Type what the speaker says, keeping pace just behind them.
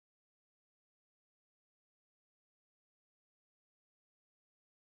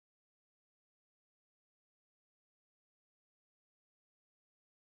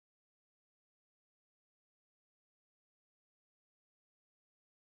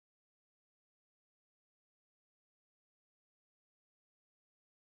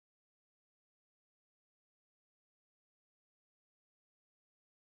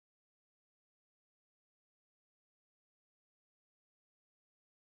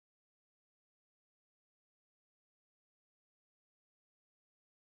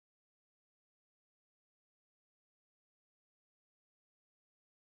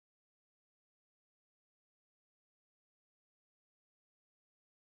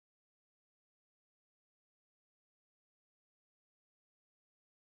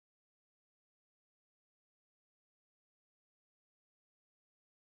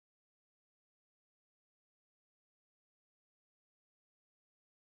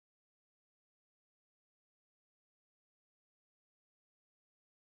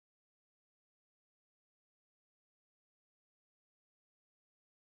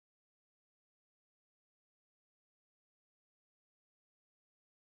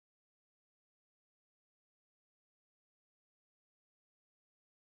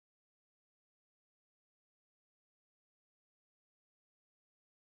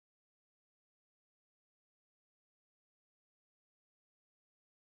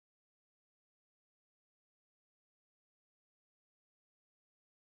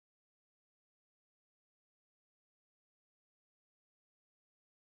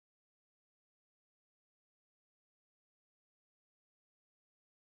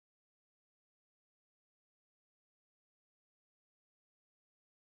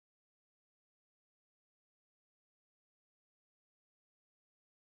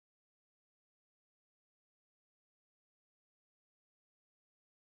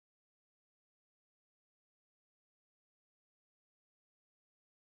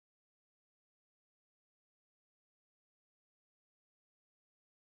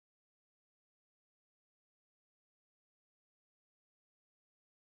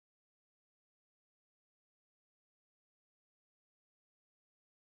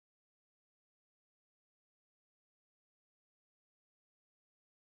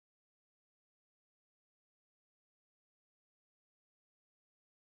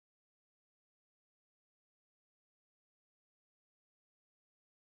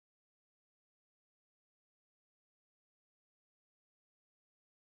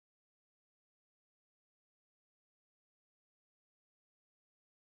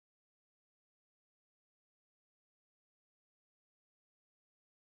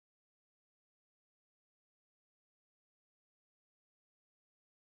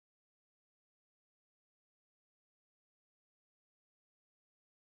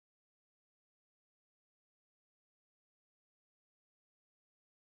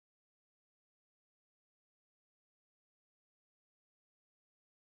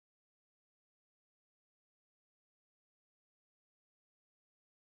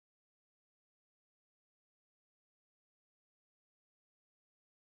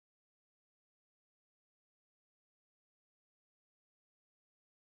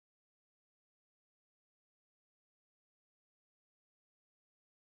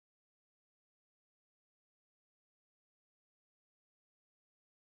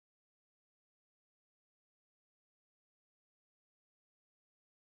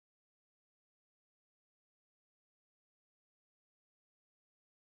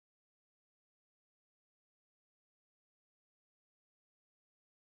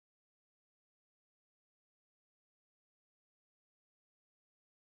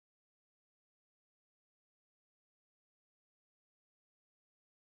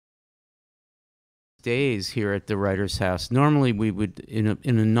days here at the Writers' House. Normally we would, in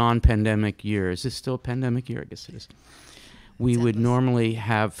a non-pandemic year, is this still a pandemic year? I guess it is. We would normally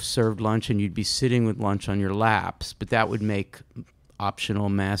have served lunch and you'd be sitting with lunch on your laps, but that would make optional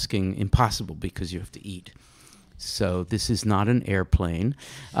masking impossible because you have to eat. So this is not an airplane.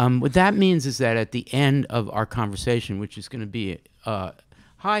 What that means is that at the end of our conversation, which is going to be,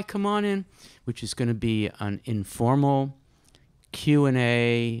 hi, come on in, which is going to be an informal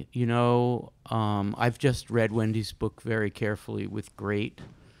Q&A, you know, I've just read Wendy's book very carefully with great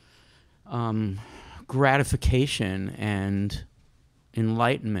gratification and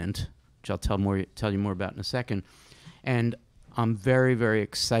enlightenment, which I'll tell you more about in a second. And I'm very, very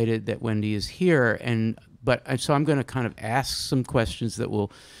excited that Wendy is here. So I'm going to kind of ask some questions that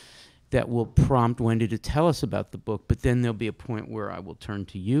will prompt Wendy to tell us about the book. But then there'll be a point where I will turn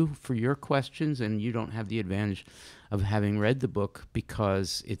to you for your questions, and you don't have the advantage of having read the book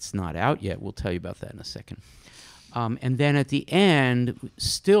because it's not out yet. We'll tell you about that in a second. And then at the end,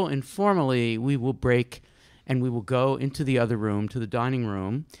 still informally, we will break and we will go into the other room, to the dining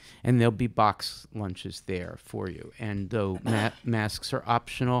room, and there'll be box lunches there for you. And though masks are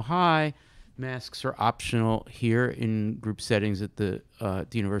optional, masks are optional here in group settings at the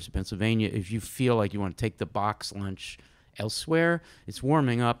University of Pennsylvania. If you feel like you want to take the box lunch elsewhere, it's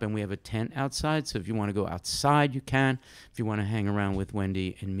warming up and we have a tent outside, so if you want to go outside, you can. If you want to hang around with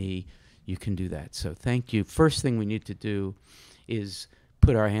Wendy and me, you can do that. So thank you. First thing we need to do is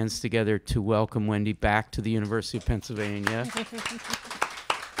put our hands together to welcome Wendy back to the University of Pennsylvania.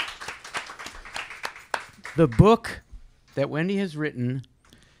 The book that Wendy has written,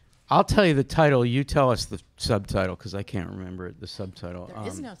 I'll tell you the title, you tell us the subtitle, because I can't remember the subtitle. There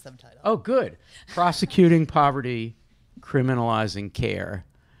is no subtitle. Oh, good. Prosecuting Poverty, Criminalizing Care.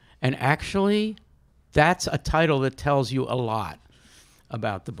 And actually, that's a title that tells you a lot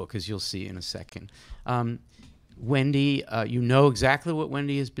about the book, as you'll see in a second. Wendy, you know exactly what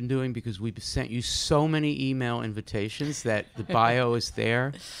Wendy has been doing because we've sent you so many email invitations that the bio is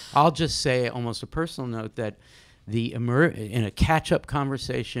there. I'll just say, almost a personal note, that in a catch-up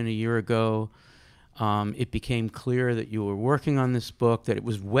conversation a year ago, it became clear that you were working on this book, that it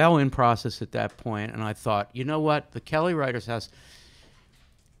was well in process at that point, and I thought, you know what, the Kelly Writers' House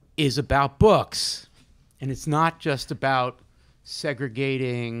is about books, and it's not just about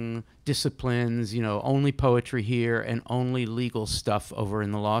segregating disciplines, you know, only poetry here and only legal stuff over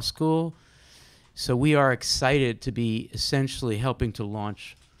in the law school. So we are excited to be essentially helping to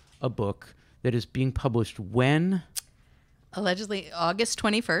launch a book that is being published when? Allegedly August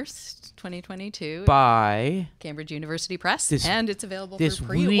 21st, 2022. By? Cambridge University Press. And it's available for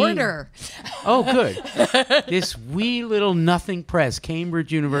pre-order. Oh, good. This wee little nothing press,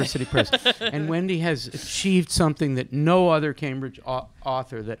 Cambridge University Press. And Wendy has achieved something that no other Cambridge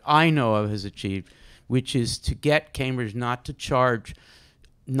author that I know of has achieved, which is to get Cambridge not to charge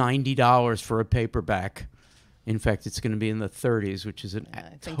 $90 for a paperback. In fact, it's going to be in the 30s, which is I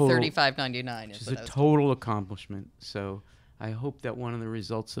think $35.99 is a total accomplishment. So I hope that one of the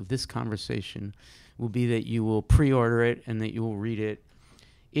results of this conversation will be that you will pre-order it and that you will read it.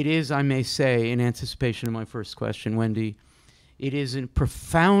 It is, I may say, in anticipation of my first question, Wendy, it is a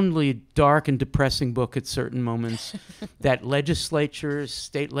profoundly dark and depressing book at certain moments that legislatures,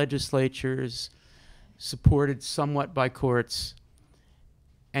 state legislatures, supported somewhat by courts,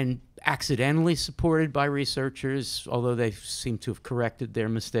 and accidentally supported by researchers, although they seem to have corrected their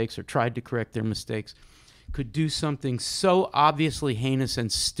mistakes or tried to correct their mistakes, could do something so obviously heinous and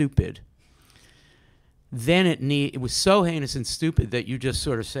stupid. Then it was so heinous and stupid that you just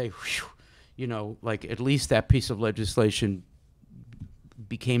sort of say, whew, you know, like at least that piece of legislation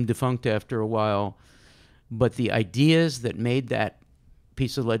became defunct after a while. But the ideas that made that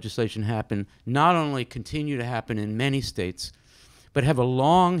piece of legislation happen not only continue to happen in many states, but have a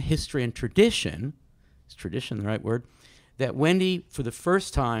long history and tradition, is tradition the right word, that Wendy, for the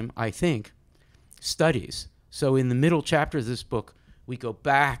first time, I think, studies. So in the middle chapter of this book, we go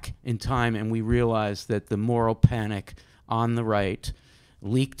back in time and we realize that the moral panic on the right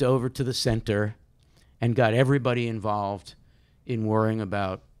leaked over to the center and got everybody involved in worrying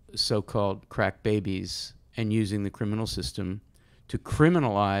about so-called crack babies and using the criminal system to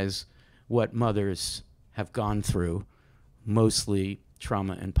criminalize what mothers have gone through, mostly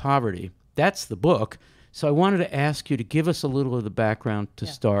trauma and poverty. That's the book. So I wanted to ask you to give us a little of the background to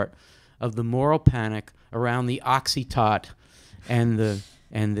start of the moral panic around the Oxytot and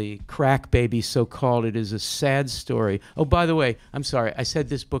the crack baby, so-called. It is a sad story. Oh, by the way, I'm sorry. I said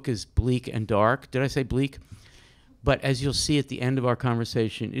this book is bleak and dark. Did I say bleak? But as you'll see at the end of our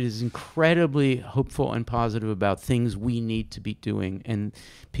conversation, it is incredibly hopeful and positive about things we need to be doing, and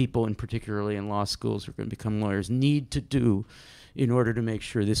people, and particularly in law schools who are going to become lawyers, need to do in order to make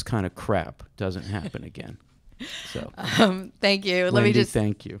sure this kind of crap doesn't happen again. So, thank you. Wendy, Let me just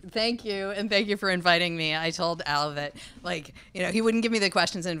thank you. Thank you, and thank you for inviting me. I told Al that, like, you know, he wouldn't give me the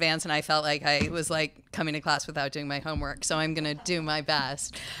questions in advance, and I felt like I was like coming to class without doing my homework. So I'm gonna do my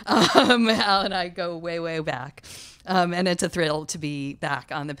best. Al and I go way, way back, and it's a thrill to be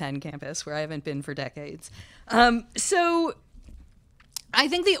back on the Penn campus where I haven't been for decades. So I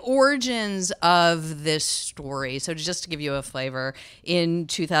think the origins of this story, so just to give you a flavor, in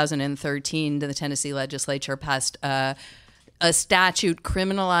 2013, the Tennessee legislature passed a statute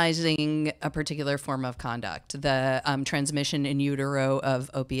criminalizing a particular form of conduct, the transmission in utero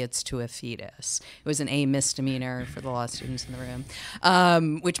of opiates to a fetus. It was an A misdemeanor for the law students in the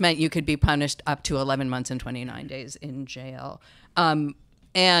room, which meant you could be punished up to 11 months and 29 days in jail.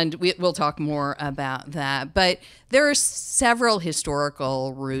 And we'll talk more about that. But there are several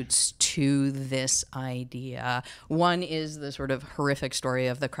historical roots to this idea. One is the sort of horrific story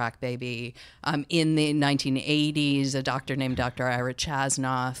of the crack baby. In the 1980s, a doctor named Dr. Ira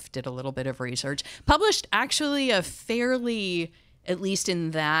Chasnoff did a little bit of research, published actually a fairly, at least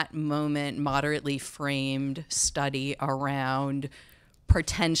in that moment, moderately framed study around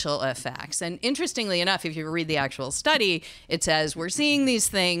potential effects. And interestingly enough, if you read the actual study, it says we're seeing these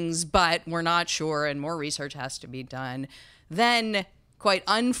things, but we're not sure and more research has to be done. Then, quite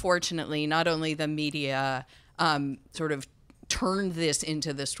unfortunately, not only the media sort of turned this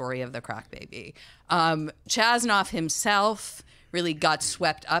into the story of the crack baby. Chasnoff himself really got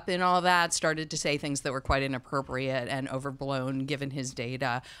swept up in all that, started to say things that were quite inappropriate and overblown given his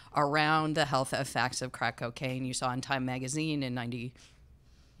data around the health effects of crack cocaine. You saw in Time magazine in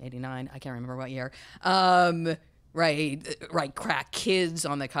 89, I can't remember what year. Right, crack kids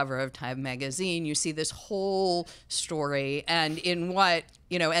on the cover of Time magazine. You see this whole story, and in what,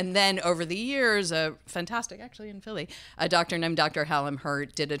 you know, and then over the years, fantastic, actually in Philly, a doctor named Dr. Hallam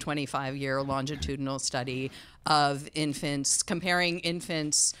Hurt did a 25-year longitudinal study of infants, comparing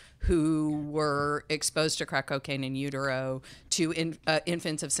infants who were exposed to crack cocaine in utero to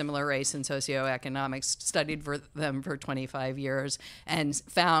infants of similar race and socioeconomics, studied them for 25 years, and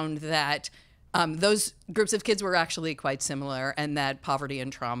found that those groups of kids were actually quite similar, and that poverty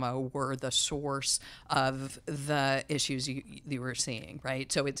and trauma were the source of the issues you were seeing,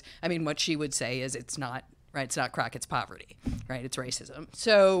 right? So it's, I mean, what she would say is it's not, right, it's not crack, it's poverty, right? It's racism.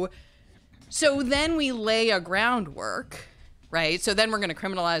 So then we lay a groundwork, right? So then we're going to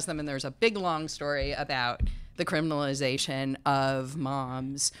criminalize them, and there's a big, long story about the criminalization of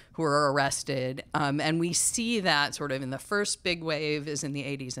moms who are arrested. And we see that sort of in the first big wave is in the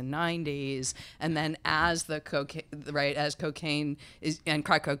 80s and 90s. And then as as cocaine and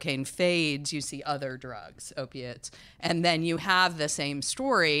crack cocaine fades, you see other drugs, opiates. And then you have the same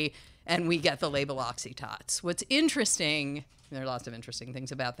story, and we get the label oxytots. What's interesting, there are lots of interesting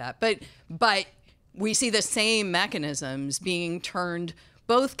things about that, but we see the same mechanisms being turned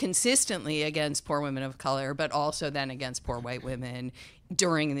both consistently against poor women of color, but also then against poor white women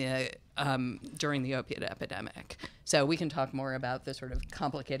during the opiate epidemic. So we can talk more about the sort of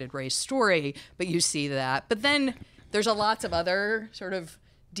complicated race story, but you see that. But then there's lots of other sort of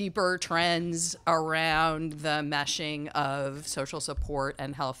deeper trends around the meshing of social support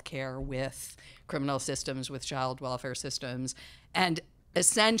and healthcare with criminal systems, with child welfare systems, and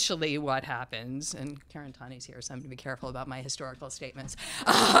essentially what happens, and Karen Tani's here, so I'm going to be careful about my historical statements,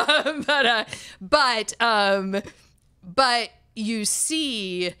 but you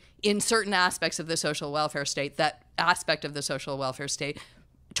see in certain aspects of the social welfare state, that aspect of the social welfare state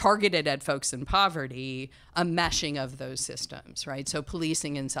targeted at folks in poverty, a meshing of those systems, right? So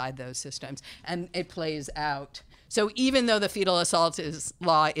policing inside those systems, and it plays out. So even though the fetal assault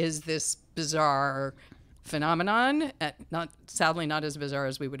law is this bizarre phenomenon, sadly not as bizarre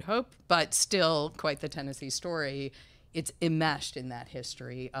as we would hope, but still quite the Tennessee story, it's enmeshed in that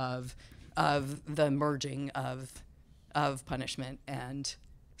history of the merging of punishment and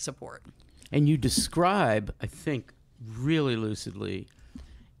support. And you describe, I think, really lucidly,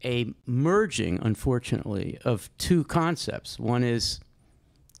 a merging, unfortunately, of two concepts. One is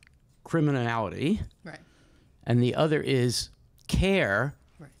criminality, right, and the other is care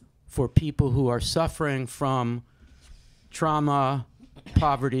for people who are suffering from trauma,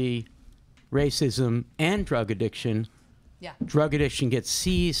 poverty, racism, and drug addiction. Yeah. Drug addiction gets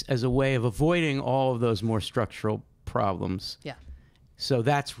seized as a way of avoiding all of those more structural problems. Yeah. So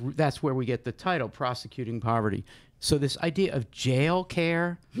that's where we get the title, Prosecuting Poverty. So this idea of jail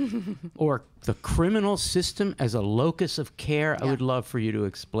care or the criminal system as a locus of care, I would love for you to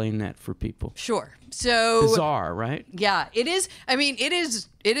explain that for people. Sure. So bizarre, right? Yeah, it is. I mean, it is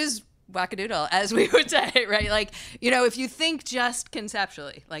wackadoodle, as we would say, right? Like, you know, if you think just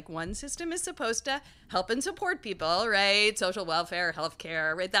conceptually, like one system is supposed to help and support people, right? Social welfare,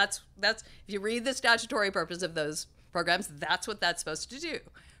 healthcare, right? That's if you read the statutory purpose of those programs, that's what that's supposed to do,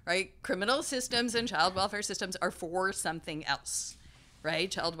 right? Criminal systems and child welfare systems are for something else,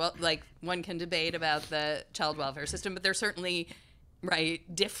 right? Like one can debate about the child welfare system, but they're certainly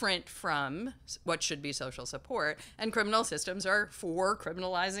different from what should be social support. And criminal systems are for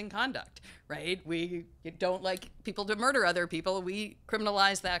criminalizing conduct, right? We don't like people to murder other people. We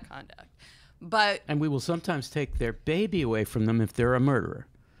criminalize that conduct. And we will sometimes take their baby away from them if they're a murderer.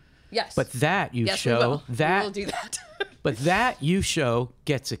 Yes. But that you show we will do that. But that you show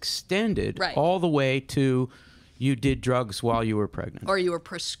gets extended all the way to you did drugs while you were pregnant. Or you were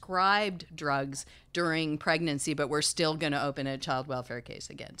prescribed drugs during pregnancy, but we're still going to open a child welfare case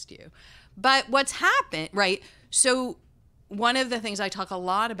against you. But what's happened, right? So one of the things I talk a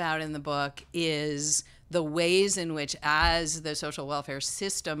lot about in the book is the ways in which, as the social welfare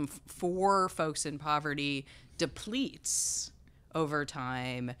system for folks in poverty depletes over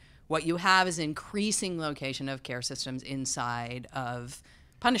time, what you have is increasing location of care systems inside of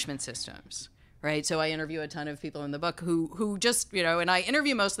punishment systems. Right. So I interview a ton of people in the book who just, you know, and I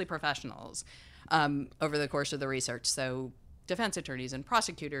interview mostly professionals over the course of the research. So defense attorneys and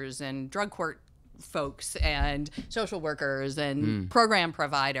prosecutors and drug court folks and social workers and program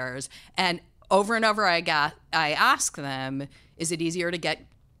providers. And over I ask them, is it easier to get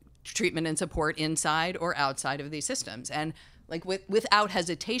treatment and support inside or outside of these systems? And like without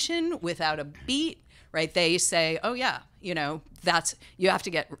hesitation, without a beat, right, they say, oh, yeah, you know, you have to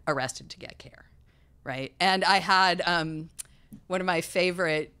get arrested to get care. Right. And I had one of my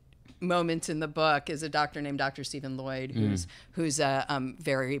favorite moments in the book is a doctor named Dr. Stephen Lloyd, who's a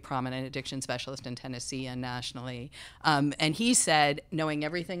very prominent addiction specialist in Tennessee and nationally. And he said, knowing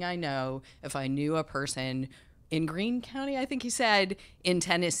everything I know, if I knew a person in Greene County, I think he said, in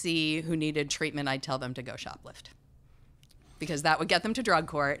Tennessee who needed treatment, I'd tell them to go shoplift. Because that would get them to drug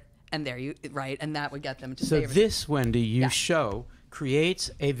court. And and that would get them to So this, Wendy, you show creates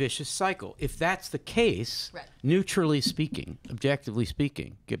a vicious cycle. If that's the case, neutrally speaking, objectively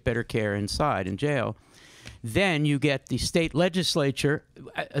speaking, get better care inside in jail, then you get the state legislature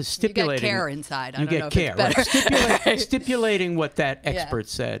stipulating. You get care inside. You get care, right? Stipulating what that expert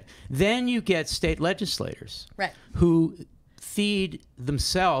said. Then you get state legislators who feed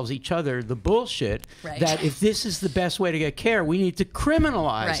themselves, each other, the bullshit that if this is the best way to get care, we need to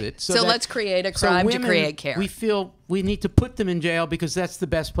criminalize it. So let's create a crime to create care. We feel we need to put them in jail because that's the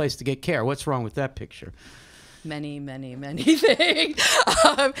best place to get care. What's wrong with that picture? Many, many, many things.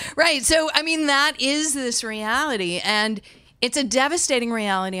 Right. So, I mean, that is this reality. And it's a devastating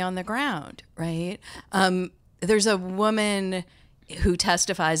reality on the ground, right? There's a woman who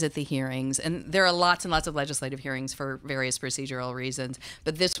testifies at the hearings, and there are lots and lots of legislative hearings for various procedural reasons,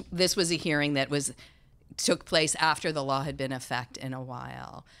 but this was a hearing that took place after the law had been in effect in a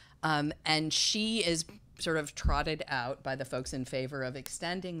while, and she is sort of trotted out by the folks in favor of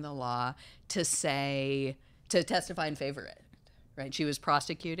extending the law to testify in favor of it. Right? She was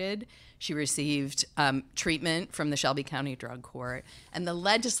prosecuted. She received treatment from the Shelby County Drug Court, and the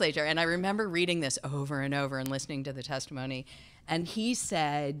legislature. And I remember reading this over and over and listening to the testimony. And he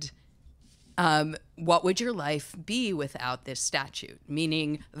said, what would your life be without this statute?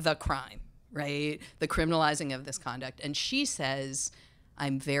 Meaning the crime, right? The criminalizing of this conduct. And she says,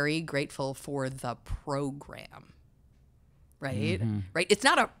 I'm very grateful for the program, right? Right? It's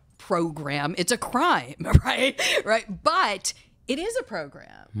not a program, it's a crime, right? Right? But it is a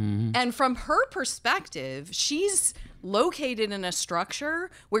program. And from her perspective, she's located in a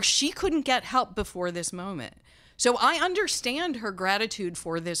structure where she couldn't get help before this moment. So I understand her gratitude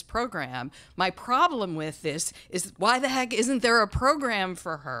for this program. My problem with this is why the heck isn't there a program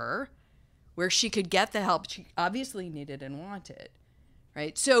for her where she could get the help she obviously needed and wanted,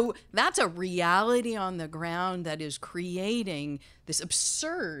 right? So that's a reality on the ground that is creating this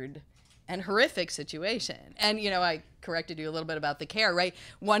absurd and horrific situation. And, you know, I corrected you a little bit about the care, right?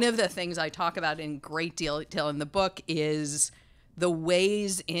 One of the things I talk about in great detail in the book is the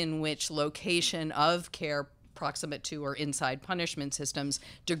ways in which location of care proximate to or inside punishment systems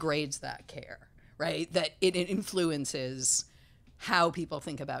degrades that care, right? That it influences how people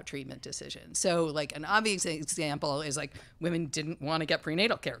think about treatment decisions. So like an obvious example is like women didn't want to get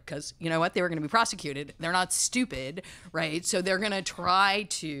prenatal care because you know what, they were going to be prosecuted. They're not stupid, right? So they're going to try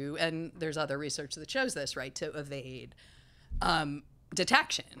to, and there's other research that shows this, right, to evade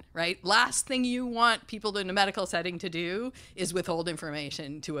detection, right? Last thing you want people in a medical setting to do is withhold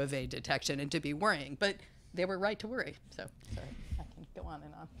information to evade detection and to be worrying. But they were right to worry. So sorry, I can go on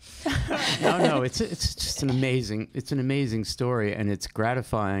and on. No, it's just an amazing story, and it's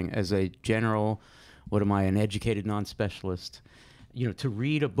gratifying as a general, an educated non-specialist, to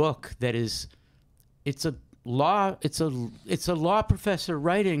read a book that is, it's a law professor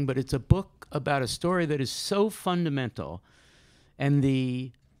writing, but it's a book about a story that is so fundamental, and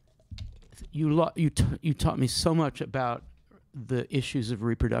you taught me so much about the issues of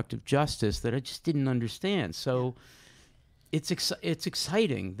reproductive justice that I just didn't understand. So it's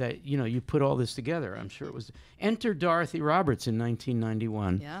exciting that you put all this together. I'm sure it was. Enter Dorothy Roberts in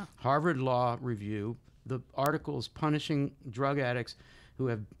 1991. Yeah. Harvard Law Review. The articles punishing drug addicts who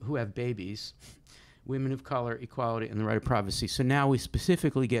have babies, women of color, equality, and the right of privacy. So now we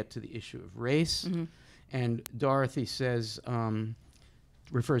specifically get to the issue of race, and Dorothy says.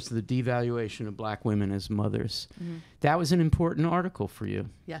 Refers to the devaluation of black women as mothers. That was an important article for you.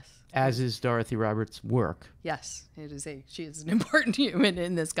 Yes. As is Dorothy Roberts' work. Yes, she is an important human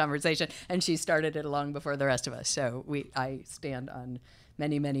in this conversation, and she started it long before the rest of us. So I stand on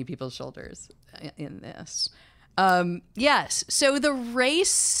many, many people's shoulders in this. Yes. So the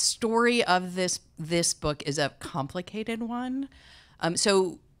race story of this book is a complicated one.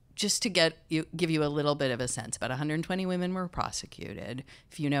 So just to give you a little bit of a sense, about 120 women were prosecuted.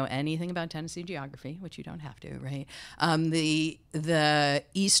 If you know anything about Tennessee geography, which you don't have to, right? The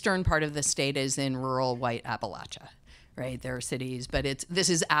eastern part of the state is in rural white Appalachia, right? There are cities, but this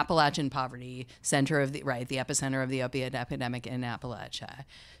is Appalachian poverty, the epicenter of the opiate epidemic in Appalachia.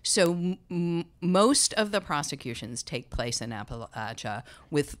 So most of the prosecutions take place in Appalachia,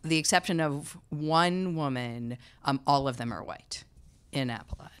 with the exception of one woman. All of them are white. In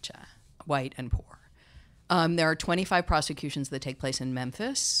Appalachia, white and poor. There are 25 prosecutions that take place in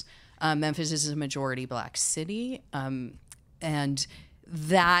Memphis. Memphis is a majority black city, and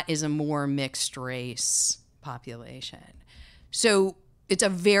that is a more mixed race population. So it's a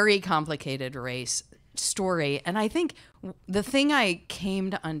very complicated race story. And I think the thing I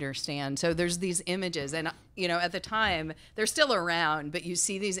came to understand, so there's these images, and at the time they're still around, but you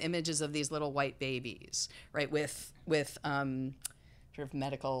see these images of these little white babies, right, with sort of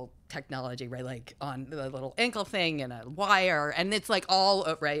medical technology, right, like on the little ankle thing and a wire, and it's like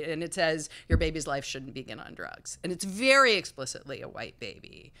all right, and it says your baby's life shouldn't begin on drugs, and it's very explicitly a white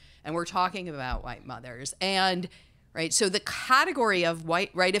baby, and we're talking about white mothers, and right, so the category of white,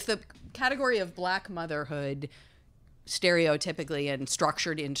 right, if the category of black motherhood stereotypically and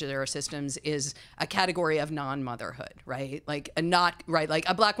structured into their systems is a category of non-motherhood, right? Like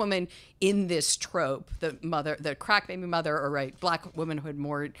a black woman in this trope, the crack baby mother, or right, black womanhood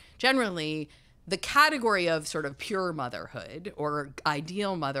more generally, the category of sort of pure motherhood or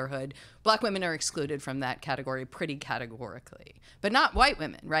ideal motherhood, black women are excluded from that category pretty categorically, but not white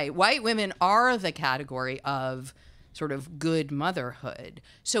women, right? White women are the category of sort of good motherhood.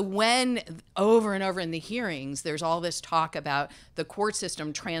 So when over and over in the hearings, there's all this talk about the court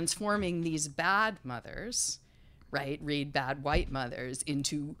system transforming these bad mothers, right? Read bad white mothers,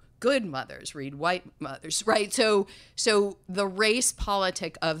 into good mothers, read white mothers, right? So the race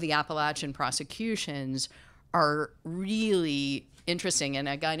politic of the Appalachian prosecutions are really interesting. And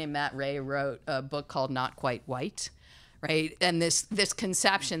a guy named Matt Ray wrote a book called Not Quite White, right? And this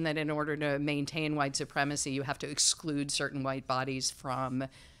conception that in order to maintain white supremacy, you have to exclude certain white bodies from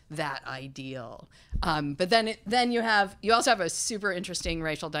that ideal. But then you also have a super interesting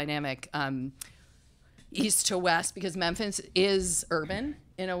racial dynamic east to west, because Memphis is urban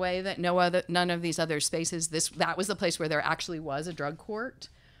in a way that none of these other spaces. That was the place where there actually was a drug court.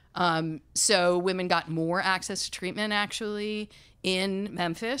 So women got more access to treatment actually in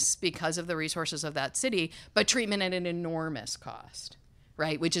Memphis because of the resources of that city, but treatment at an enormous cost,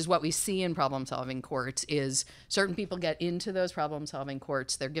 right? Which is what we see in problem-solving courts, is certain people get into those problem-solving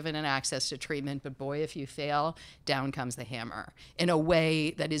courts, they're given an access to treatment, but boy, if you fail, down comes the hammer in a way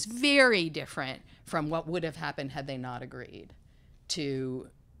that is very different from what would have happened had they not agreed to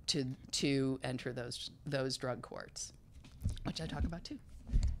enter those drug courts, which I talk about too.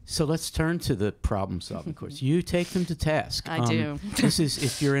 So let's turn to the problem-solving courts. You take them to task. I do. This is,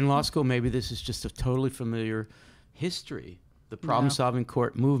 if you're in law school, maybe this is just a totally familiar history. The problem-solving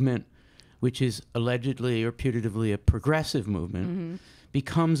court movement, which is allegedly or putatively a progressive movement,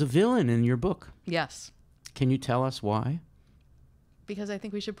 becomes a villain in your book. Yes. Can you tell us why? because I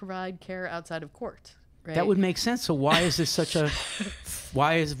think we should provide care outside of court. Right? That would make sense. So why is this such a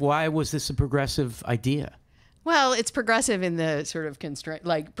why was this a progressive idea? Well, it's progressive in the sort of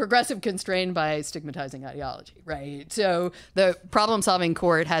progressive constrained by stigmatizing ideology, right? So the problem-solving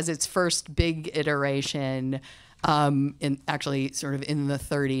court has its first big iteration in actually sort of in the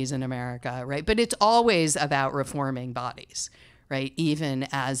 30s in America, right? But it's always about reforming bodies, right? Even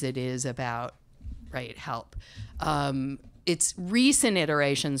as it is about, right, help. Its recent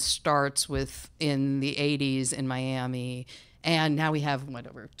iteration starts with in the 80s in Miami. And now we have,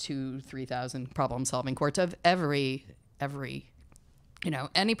 over 3,000 problem-solving courts of every,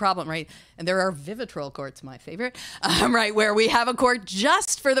 any problem, right? And there are Vivitrol courts, my favorite, right, where we have a court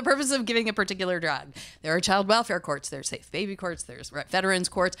just for the purpose of giving a particular drug. There are child welfare courts, there's safe baby courts, there's veterans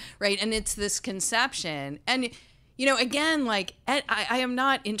courts, right? And it's this conception. And, again, I am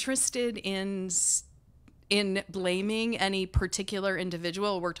not interested in blaming any particular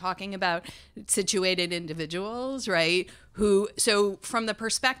individual. We're talking about situated individuals, right? So from the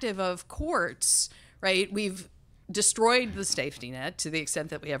perspective of courts, right, we've destroyed the safety net to the extent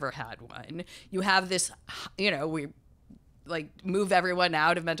that we ever had one. You have this, we move everyone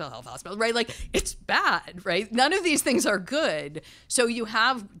out of mental health hospitals, right? It's bad, right? None of these things are good. So you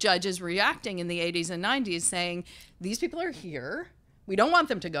have judges reacting in the 80s and 90s saying, these people are here. We don't want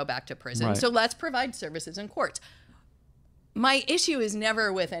them to go back to prison. Right. So let's provide services in courts. My issue is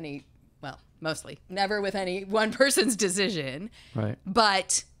mostly never with any one person's decision. Right.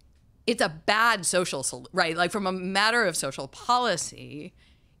 But it's a bad social, right? From a matter of social policy,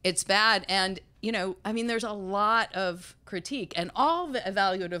 it's bad. And, there's a lot of critique, and all the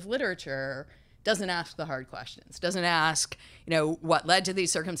evaluative literature doesn't ask the hard questions, doesn't ask, what led to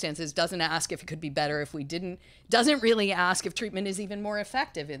these circumstances, doesn't ask if it could be better if we didn't, doesn't really ask if treatment is even more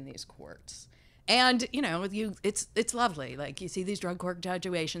effective in these courts. And, it's lovely. You see these drug court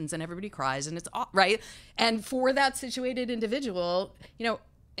graduations and everybody cries and it's all right. And for that situated individual,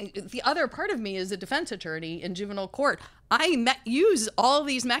 the other part of me is a defense attorney in juvenile court. I use all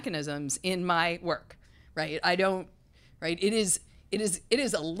these mechanisms in my work, right? It is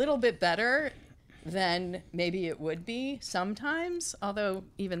a little bit better than maybe it would be sometimes, although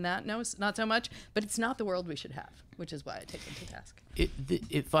even that not so much, but it's not the world we should have, which is why I take them to task.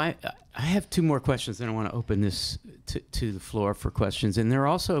 I have two more questions, and I want to open this to the floor for questions. And there are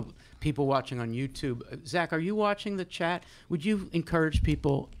also people watching on YouTube. Zach, are you watching the chat? Would you encourage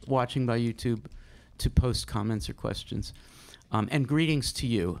people watching by YouTube to post comments or questions? And greetings to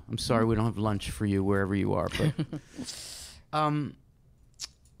you. I'm sorry we don't have lunch for you wherever you are, but I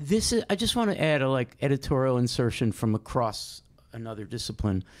just want to add a editorial insertion from across another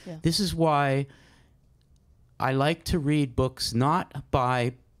discipline. Yeah. This is why I like to read books not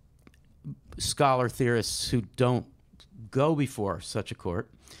by scholar theorists who don't go before such a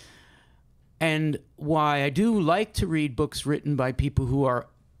court, and why I do like to read books written by people who are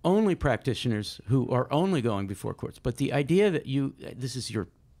only practitioners, who are only going before courts. But the idea that this is your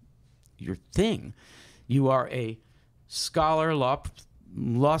thing, you are a scholar, law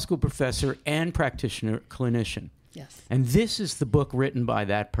school professor, and practitioner, clinician. Yes. And this is the book written by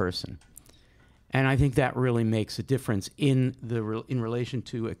that person. And I think that really makes a difference in relation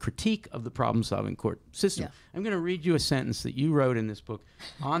to a critique of the problem-solving court system. Yeah. I'm going to read you a sentence that you wrote in this book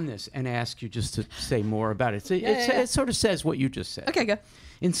on this and ask you just to say more about it. It sort of says what you just said. Okay, go.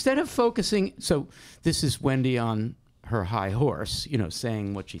 Instead of focusing, so this is Wendy on her high horse,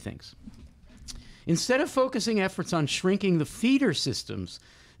 saying what she thinks. Instead of focusing efforts on shrinking the feeder systems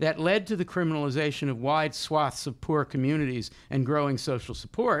that led to the criminalization of wide swaths of poor communities and growing social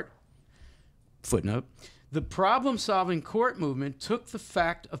support, footnote, the problem-solving court movement took the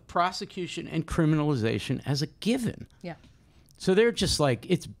fact of prosecution and criminalization as a given. Yeah. So they're just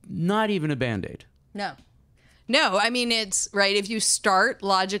it's not even a Band-Aid. No, it's right. If you start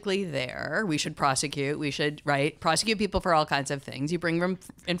logically there, we should prosecute. We should, prosecute people for all kinds of things. You bring them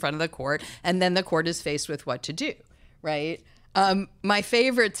in front of the court, and then the court is faced with what to do, right? My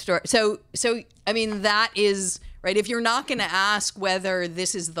favorite story. So that is right. If you're not going to ask whether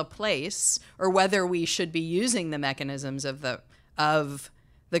this is the place or whether we should be using the mechanisms of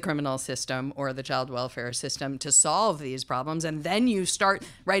the criminal system or the child welfare system to solve these problems, and then you start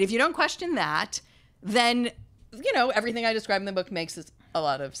right. If you don't question that, then everything I describe in the book makes a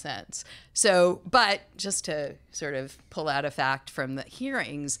lot of sense. So, but just to sort of pull out a fact from the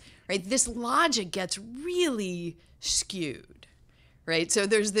hearings, right? This logic gets really skewed, right? So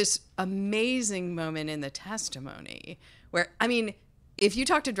there's this amazing moment in the testimony where, if you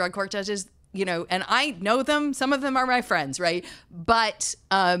talk to drug court judges, and I know them, some of them are my friends, right? But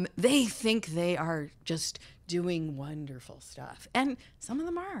they think they are just doing wonderful stuff. And some of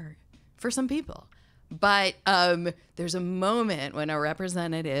them are for some people. But there's a moment when a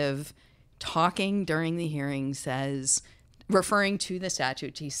representative talking during the hearing says, referring to the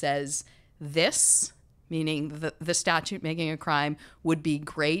statute, he says, this, meaning the statute making a crime, would be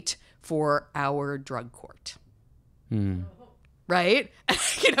great for our drug court. Right?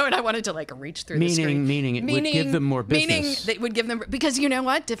 You know, and I wanted to like reach through the screen. Meaning it would give them more business. Meaning it would give them, because you know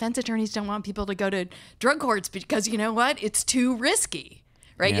what? Defense attorneys don't want people to go to drug courts because you know what? It's too risky,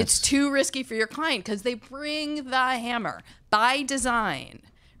 right? Yes. It's too risky for your client because they bring the hammer by design,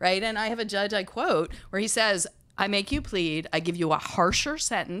 right? And I have a judge I quote where he says, I make you plead, I give you a harsher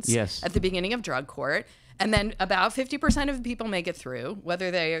sentence at the beginning of drug court. And then about 50% of people make it through. Whether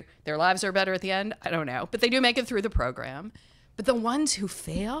their lives are better at the end, I don't know. But they do make it through the program. But the ones who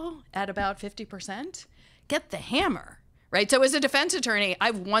fail at about 50% get the hammer, right? So as a defense attorney,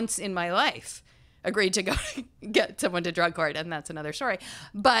 I've once in my life agreed to go get someone to drug court, and that's another story.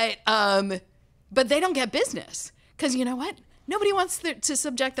 But they don't get business because you know what? Nobody wants to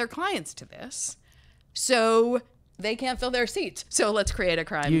subject their clients to this. So they can't fill their seats. So let's create a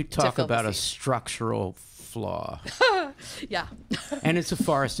crime. You talk about a structural flaw. Yeah. And it's a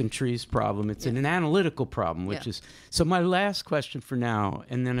forest and trees problem. It's an analytical problem, which is... So my last question for now,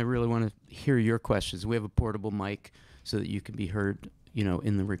 and then I really want to hear your questions. We have a portable mic so that you can be heard, you know,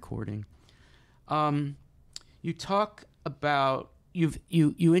 in the recording. You talk about...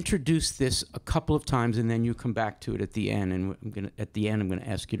 You introduced this a couple of times, and then you come back to it at the end. And at the end, I'm going to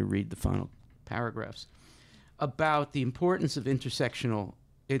ask you to read the final paragraphs about the importance of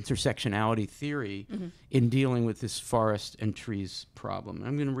intersectionality theory in dealing with this forest and trees problem.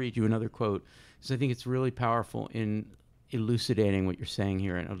 I'm going to read you another quote because I think it's really powerful in elucidating what you're saying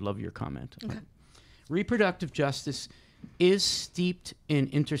here, and I'd love your comment. Okay. Reproductive justice is steeped in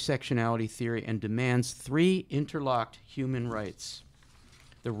intersectionality theory and demands three interlocked human rights: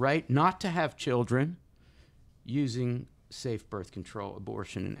 the right not to have children using safe birth control,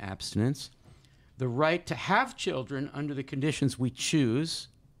 abortion, and abstinence; the right to have children under the conditions we choose;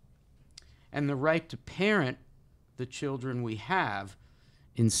 and the right to parent the children we have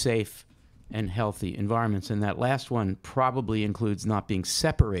in safe and healthy environments. And that last one probably includes not being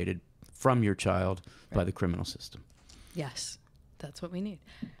separated from your child by the criminal system. Yes, that's what we need,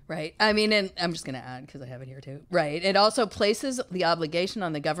 right? I mean, and I'm just going to add, because I have it here too, right? It also places the obligation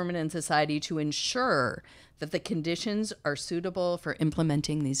on the government and society to ensure that the conditions are suitable for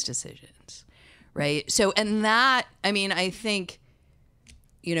implementing these decisions, right? So, and that, I mean, I think,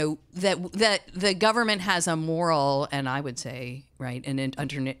 you know, that the government has a moral, and I would say, right, and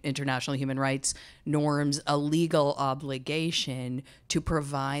under international human rights norms, a legal obligation to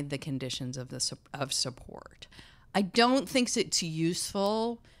provide the conditions of support. I don't think it's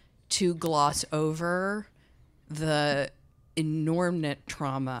useful to gloss over the inordinate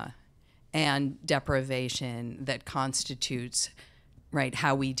trauma and deprivation that constitutes, right,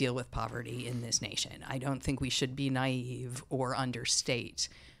 how we deal with poverty in this nation. I don't think we should be naive or understate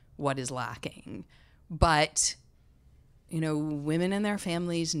what is lacking. But, you know, women and their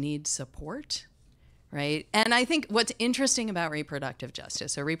families need support, right? And I think what's interesting about reproductive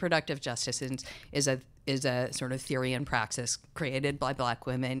justice, so reproductive justice is a sort of theory and praxis created by Black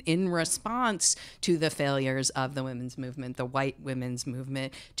women in response to the failures of the women's movement, the white women's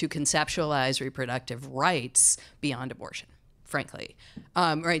movement, to conceptualize reproductive rights beyond abortion, frankly.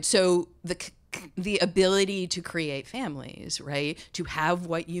 Right, so the ability to create families, right, to have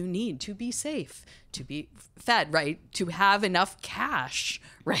what you need, to be safe, to be fed, right, to have enough cash,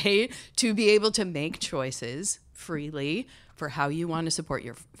 right, to be able to make choices freely for how you want to support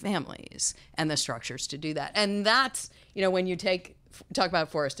your families and the structures to do that. And that's, you know, when you talk about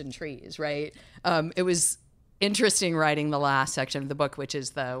forest and trees, right, it was interesting writing the last section of the book, which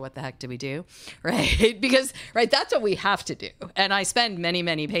is the what the heck do we do, right? Because, right, that's what we have to do. And I spend many,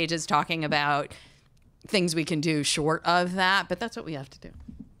 many pages talking about things we can do short of that, but that's what we have to do.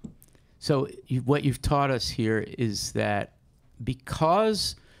 So what you've taught us here is that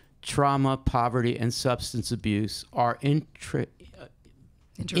because trauma, poverty, and substance abuse are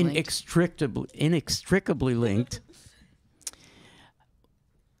inextricably linked,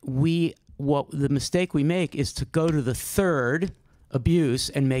 the mistake we make is to go to the third,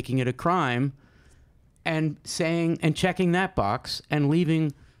 abuse, and making it a crime, and checking that box and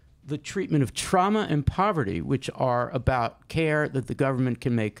leaving the treatment of trauma and poverty, which are about care that the government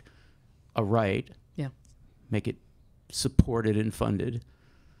can make a right, make it supported and funded.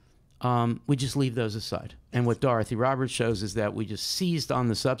 We just leave those aside. And what Dorothy Roberts shows is that we just seized on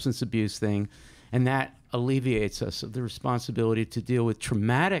the substance abuse thing, and that alleviates us of the responsibility to deal with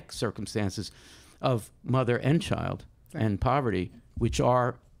traumatic circumstances of mother and child and poverty, which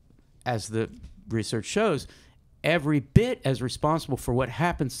are, as the research shows, every bit as responsible for what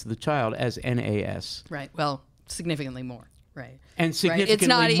happens to the child as NAS. Right. Well, significantly more. Right. And significantly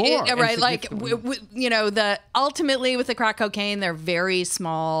right. It's not more. right. Like you know, ultimately with the crack cocaine, they're very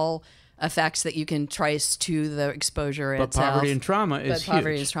small effects that you can trace to the exposure itself. But poverty and trauma is huge.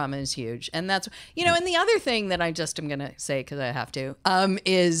 Poverty and trauma is huge, and that's And the other thing that I just am going to say because I have to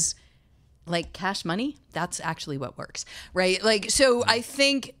is like cash money. That's actually what works, right? Like so, I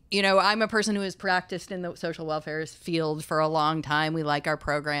think. I'm a person who has practiced in the social welfare field for a long time. We like our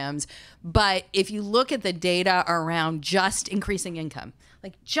programs. But if you look at the data around just increasing income,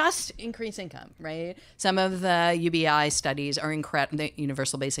 right? Some of the UBI studies are incredible. The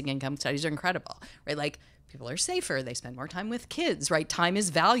universal basic income studies are incredible, right? Like people are safer. They spend more time with kids, right? Time is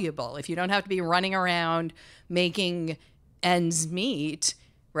valuable. If you don't have to be running around making ends meet,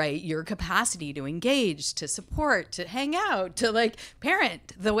 right, your capacity to engage, to support, to hang out, to like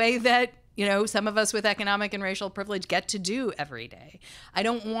parent the way that, some of us with economic and racial privilege get to do every day. I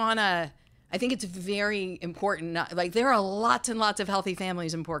think it's very important. There are lots and lots of healthy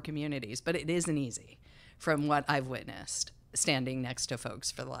families in poor communities, but it isn't easy from what I've witnessed standing next to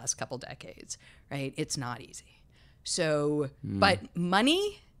folks for the last couple decades, right? It's not easy. So, but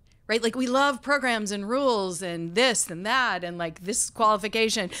money, right? Like we love programs and rules and this and that and like this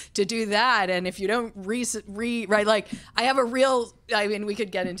qualification to do that. And if you don't right, like I have we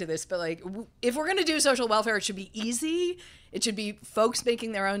could get into this, but like if we're going to do social welfare, it should be easy. It should be folks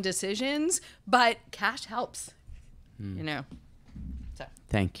making their own decisions, but cash helps, So.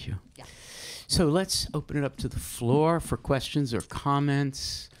 Thank you. Yeah. So let's open it up to the floor for questions or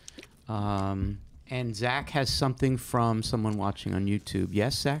comments. And Zach has something from someone watching on YouTube.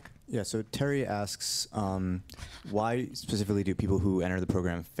 Yes, Zach? Yeah, so Terry asks, why specifically do people who enter the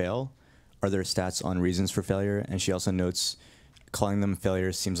program fail? Are there stats on reasons for failure? And she also notes, calling them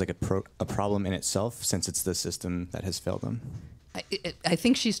failures seems like a problem in itself since it's the system that has failed them. I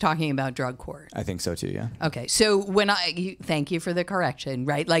think she's talking about drug court. I think so too, yeah. Okay, so thank you for the correction,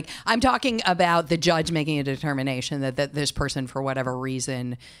 right? Like I'm talking about the judge making a determination that this person, for whatever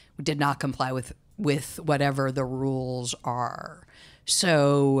reason, did not comply with whatever the rules are.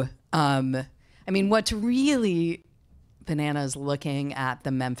 So, what's really bananas looking at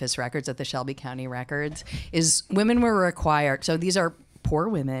the Memphis records, at the Shelby County records, is women were required. So these are poor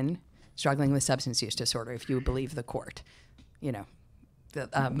women struggling with substance use disorder, if you believe the court. They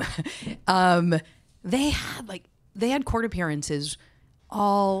had court appearances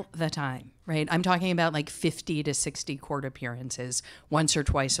all the time, right? I'm talking about like 50 to 60 court appearances once or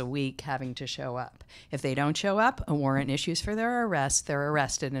twice a week having to show up. If they don't show up, a warrant issues for their arrest, they're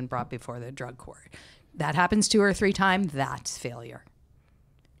arrested and brought before the drug court. That happens 2 or 3 times, that's failure,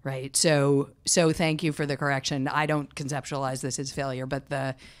 right? So thank you for the correction. I don't conceptualize this as failure,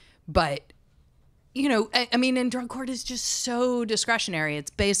 and drug court is just so discretionary.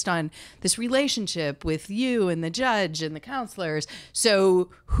 It's based on this relationship with you and the judge and the counselors. So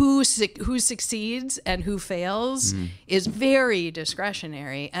who succeeds and who fails is very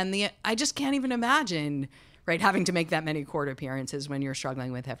discretionary. And I just can't even imagine, right, having to make that many court appearances when you're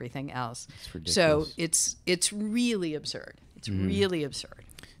struggling with everything else. It's ridiculous. So it's really absurd. It's really absurd.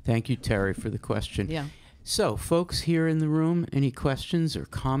 Thank you, Terry, for the question. Yeah. So, folks here in the room, any questions or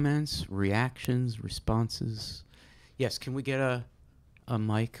comments, reactions, responses? Yes, can we get a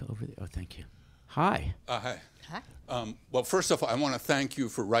mic over there? Oh, thank you. Hi. Hi. Hi. Well, first off, I want to thank you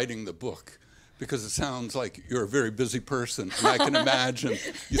for writing the book because it sounds like you're a very busy person. And I can imagine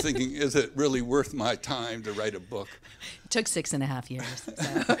you thinking, is it really worth my time to write a book? It took 6.5 years.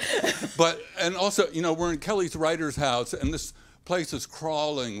 So. And also, we're in Kelly's Writer's House, and this place is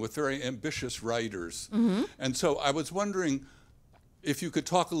crawling with very ambitious writers. Mm-hmm. And so I was wondering if you could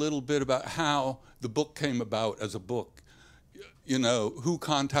talk a little bit about how the book came about as a book. Who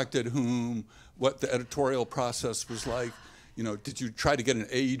contacted whom, what the editorial process was like. Did you try to get an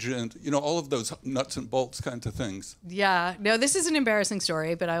agent? All of those nuts and bolts kinds of things. Yeah. No, this is an embarrassing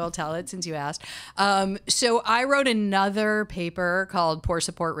story, but I will tell it since you asked. So I wrote another paper called Poor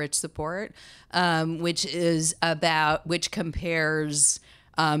Support, Rich Support, which compares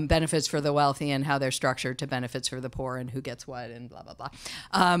benefits for the wealthy and how they're structured to benefits for the poor and who gets what and blah, blah, blah.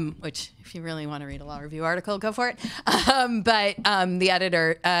 Which, if you really want to read a law review article, go for it. But an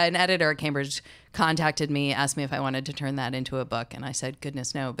editor at Cambridge contacted me, asked me if I wanted to turn that into a book. And I said,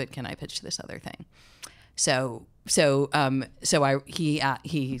 goodness, no, but can I pitch this other thing? So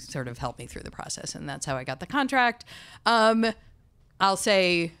he sort of helped me through the process, and that's how I got the contract. I'll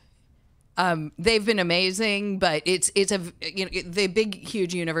say, They've been amazing, but it's the big,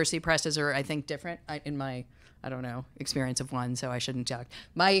 huge university presses are, I think, different in my, I don't know, experience of one, so I shouldn't joke.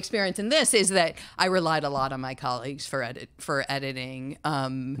 My experience in this is that I relied a lot on my colleagues for editing.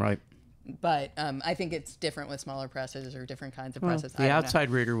 Right. But I think it's different with smaller presses or different kinds of Well, presses. the outside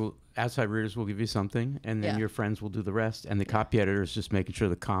readers will give you something, and then Yeah. your friends will do the rest, and the copy editor is just making sure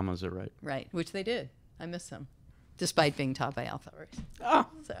the commas are right. Right, which they did. I miss them, despite being taught by Filreis. Oh.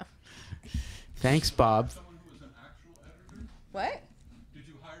 So Thanks, Bob. Someone who was an actual editor? what? Did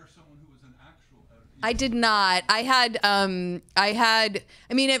you hire someone who was an actual editor? I did not.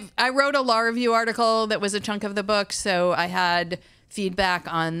 I wrote a law review article that was a chunk of the book, so I had feedback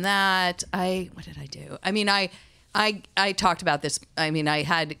on that. What did I do? I talked about this. I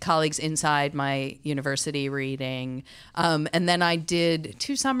had colleagues inside my university reading. And then I did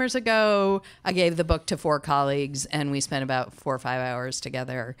 2 summers ago, I gave the book to 4 colleagues and we spent about 4 or 5 hours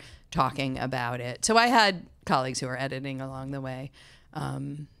together talking about it. So I had colleagues who were editing along the way.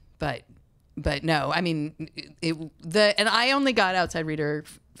 But no, and I only got outside reader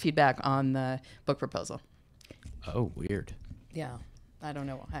feedback on the book proposal. Oh, weird. Yeah. I don't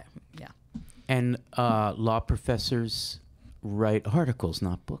know. Yeah. And law professors write articles,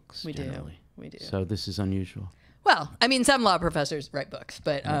 not books. We generally. do. We do. So this is unusual. Well, some law professors write books,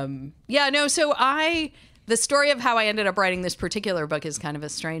 but so the story of how I ended up writing this particular book is kind of a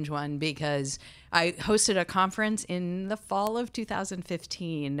strange one because I hosted a conference in the fall of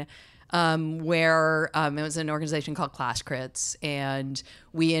 2015 where it was an organization called Class Crits, and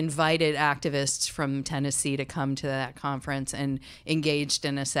we invited activists from Tennessee to come to that conference and engaged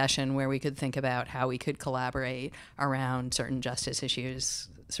in a session where we could think about how we could collaborate around certain justice issues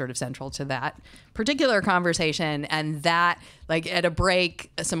sort of central to that particular conversation. And that, at a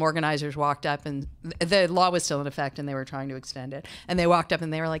break, some organizers walked up, and the law was still in effect and they were trying to extend it. And they walked up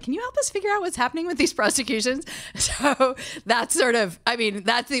and they were like, can you help us figure out what's happening with these prosecutions? So that's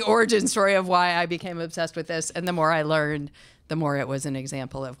that's the origin story of why I became obsessed with this. And the more I learned, the more it was an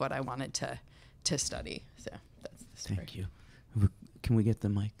example of what I wanted to study. So that's the story. Thank you. Can we get the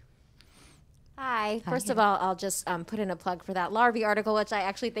mic? Hi. First of all, I'll just put in a plug for that law review article, which I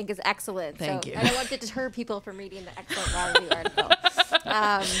actually think is excellent. Thank you. I don't want to deter people from reading the excellent law review article.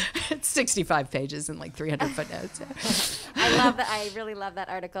 It's 65 pages and 300 footnotes. I love that. I really love that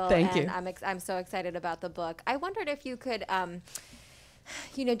article. Thank you. I'm so excited about the book. I wondered if you could,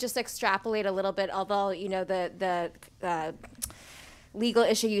 just extrapolate a little bit. Although the legal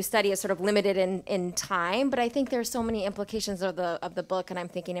issue you study is sort of limited in time, but I think there's so many implications of the book, and I'm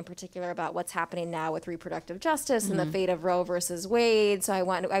thinking in particular about what's happening now with reproductive justice and the fate of Roe versus Wade. So I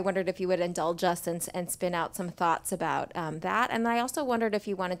wondered if you would indulge us and spin out some thoughts about that. And I also wondered if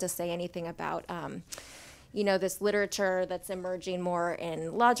you wanted to say anything about this literature that's emerging more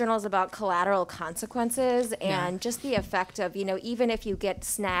in law journals about collateral consequences and just the effect of, even if you get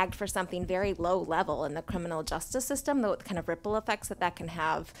snagged for something very low level in the criminal justice system, the kind of ripple effects that can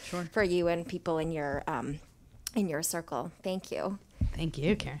have for you and people in your circle. Thank you. Thank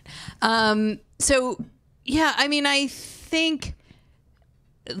you, Karen. I think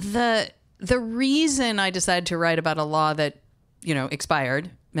the reason I decided to write about a law that,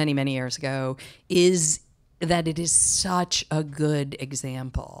 expired many, many years ago is that it is such a good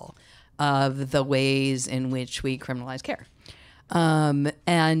example of the ways in which we criminalize care.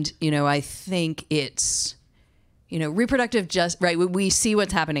 I think it's, reproductive we see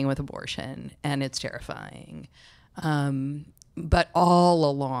what's happening with abortion and it's terrifying. But all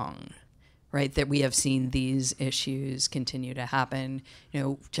along, that we have seen these issues continue to happen.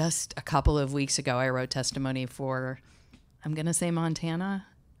 Just a couple of weeks ago, I wrote testimony for, I'm going to say Montana,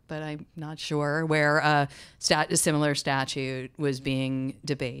 but I'm not sure, where a similar statute was being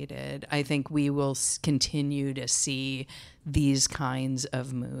debated. I think we will continue to see these kinds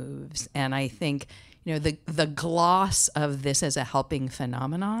of moves. And I think, the gloss of this as a helping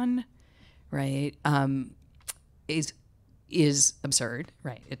phenomenon, is absurd,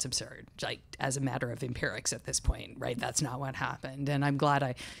 right? It's absurd, as a matter of empirics at this point, right? That's not what happened. And I'm glad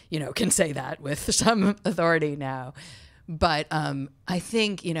I, can say that with some authority now. But I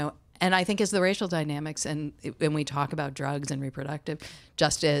think, and I think as the racial dynamics and when we talk about drugs and reproductive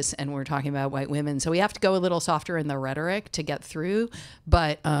justice and we're talking about white women, so we have to go a little softer in the rhetoric to get through.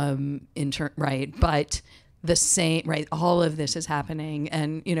 But but the same, all of this is happening.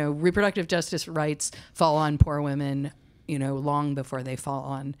 And, reproductive justice rights fall on poor women, long before they fall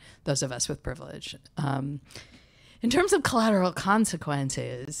on those of us with privilege. In terms of collateral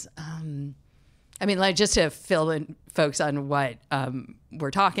consequences, just to fill in folks on what we're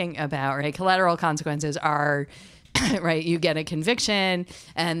talking about, right? Collateral consequences are right? You get a conviction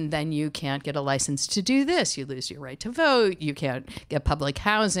and then you can't get a license to do this. You lose your right to vote. You can't get public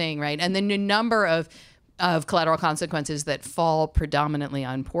housing, right? And then a number of collateral consequences that fall predominantly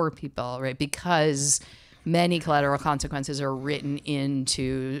on poor people, right? Because many collateral consequences are written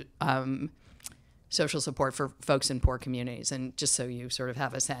into social support for folks in poor communities. And just so you sort of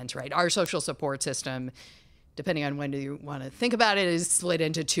have a sense, right? Our social support system, depending on when you want to think about it, is split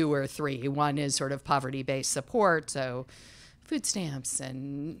into 2 or 3. One is sort of poverty-based support, so food stamps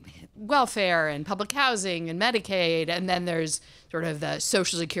and welfare and public housing and Medicaid. And then there's sort of the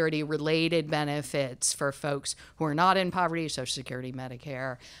Social Security related benefits for folks who are not in poverty, Social Security,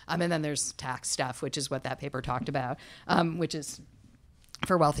 Medicare. And then there's tax stuff, which is what that paper talked about, which is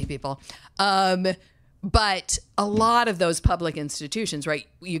for wealthy people. But a lot of those public institutions, right,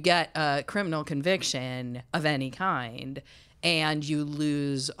 you get a criminal conviction of any kind and you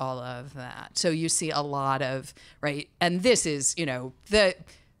lose all of that. So you see a lot of, right, and this is,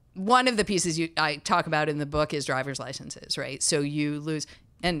 one of the pieces I talk about in the book is driver's licenses, right? So you lose,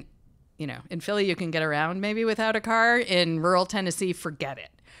 and, in Philly you can get around maybe without a car. In rural Tennessee, forget it.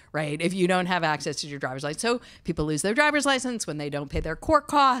 Right? If you don't have access to your driver's license. So people lose their driver's license when they don't pay their court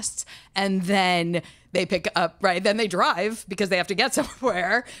costs, and then they pick up, right? Then they drive because they have to get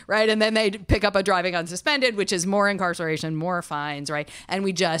somewhere, right? And then they pick up a driving unsuspended, which is more incarceration, more fines, right? And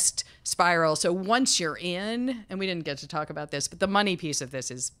we just spiral. So once you're in, and we didn't get to talk about this, but the money piece of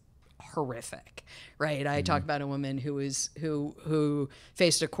this is horrific, right? I talked about a woman who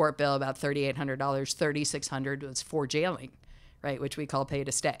faced a court bill about $3,800, $3,600 was for jailing, right, which we call pay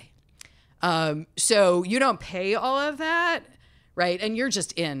to stay. So you don't pay all of that, right, and you're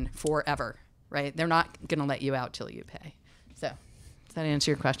just in forever, right? They're not going to let you out till you pay. So does that answer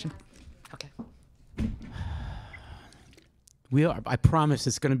your question? Okay. We are. I promise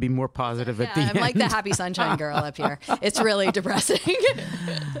it's going to be more positive at the end. I'm like the happy sunshine girl up here. It's really depressing.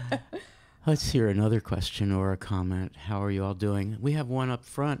 Let's hear another question or a comment. How are you all doing? We have one up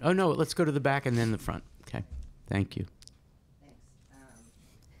front. Oh, no, let's go to the back and then the front. Okay. Thank you.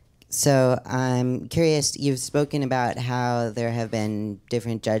 So I'm curious, you've spoken about how there have been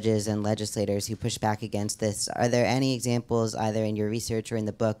different judges and legislators who push back against this. Are there any examples, either in your research or in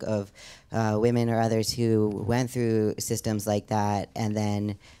the book, of women or others who went through systems like that and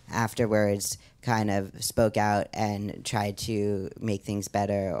then afterwards kind of spoke out and tried to make things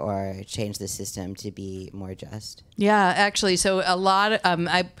better or change the system to be more just? Yeah, actually, so a lot of,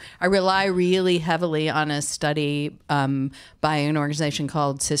 I rely really heavily on a study by an organization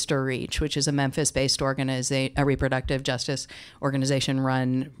called Sister Reach, which is a Memphis-based organization, a reproductive justice organization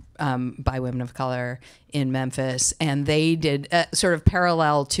run by women of color in Memphis. And they did sort of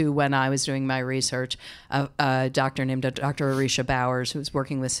parallel to when I was doing my research, a doctor named Dr. Arisha Bowers, who was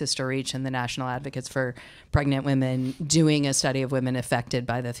working with Sister Reach and the National Advocates for Pregnant Women, doing a study of women affected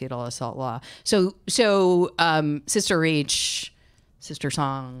by the fetal assault law. So Sister Reach, Sister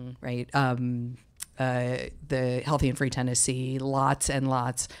Song, right? The Healthy and Free Tennessee, lots and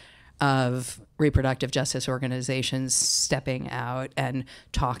lots of reproductive justice organizations stepping out and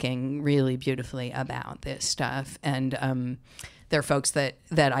talking really beautifully about this stuff. And they're folks that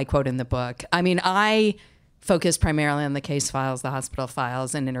I quote in the book. I mean, I focused primarily on the case files, the hospital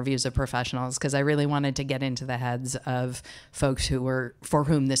files, and interviews of professionals because I really wanted to get into the heads of folks for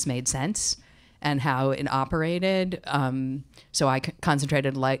whom this made sense and how it operated. So I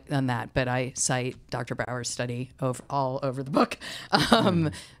concentrated on that, but I cite Dr. Bauer's study all over the book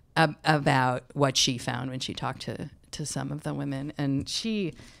about what she found when she talked to some of the women. And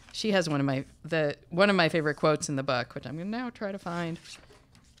she has one of my favorite quotes in the book, which I'm going to now try to find.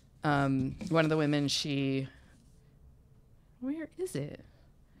 One of the women, where is it?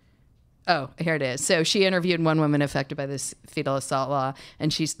 Oh, here it is. So she interviewed one woman affected by this fetal assault law,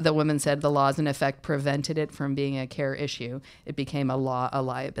 and the woman said the laws in effect prevented it from being a care issue. It became a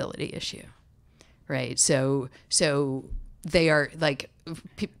liability issue, right? So they are like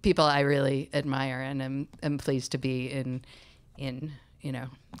people I really admire and am pleased to be in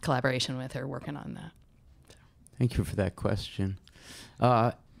collaboration with or working on that. Thank you for that question.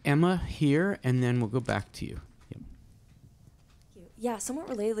 Emma here, and then we'll go back to you. Yeah, somewhat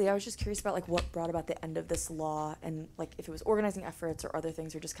relatedly, I was just curious about what brought about the end of this law and if it was organizing efforts or other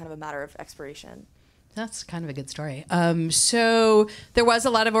things or just kind of a matter of expiration. That's kind of a good story. So there was a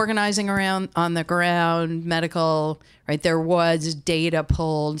lot of organizing around on the ground, medical, right? There was data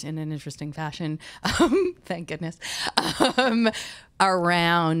pulled in an interesting fashion, thank goodness,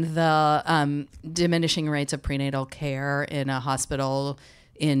 around the diminishing rates of prenatal care in a hospital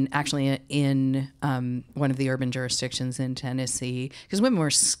in one of the urban jurisdictions in Tennessee, because women were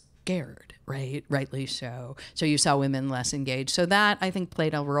scared, right? Rightly so. So you saw women less engaged. So that, I think,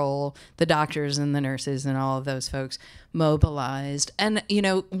 played a role. The doctors and the nurses and all of those folks mobilized. And, you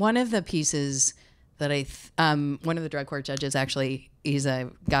know, one of the pieces that one of the drug court judges, actually, he's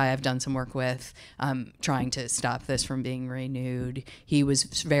a guy I've done some work with, trying to stop this from being renewed. He was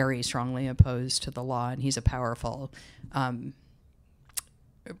very strongly opposed to the law, and he's a powerful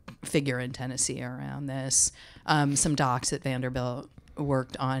figure in Tennessee around this. Some docs at Vanderbilt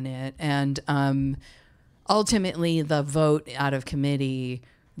worked on it. And ultimately, the vote out of committee,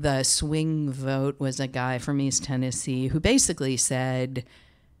 the swing vote, was a guy from East Tennessee who basically said,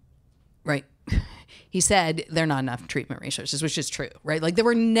 right, he said there are not enough treatment resources, which is true, right? Like there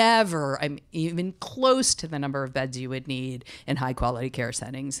were never even close to the number of beds you would need in high quality care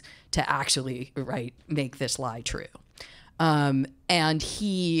settings to actually, right, make this lie true. And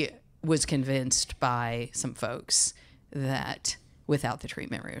he was convinced by some folks that without the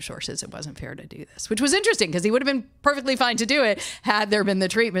treatment resources, it wasn't fair to do this, which was interesting because he would have been perfectly fine to do it had there been the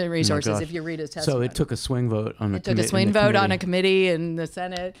treatment resources, if you read his testimony. So it took a swing vote on It took a swing vote on a committee in the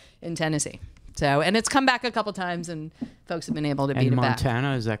Senate in Tennessee. So, and it's come back a couple times, and folks have been able to beat it back. And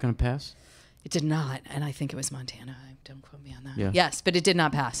Montana, is that going to pass? It did not, and I think it was Montana. Don't quote me on that. Yeah. Yes, but it did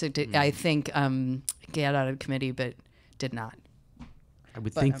not pass. It did, I think it got out of committee, but did not. I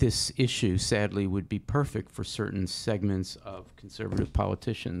would think this issue, sadly, would be perfect for certain segments of conservative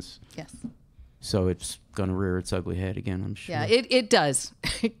politicians. Yes. So it's going to rear its ugly head again, I'm sure. Yeah, it does.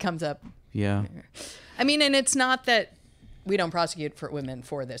 It comes up. Yeah. I mean, and it's not that we don't prosecute for women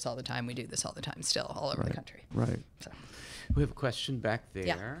for this all the time. We do this all the time still, all over the country. Right. So. We have a question back there.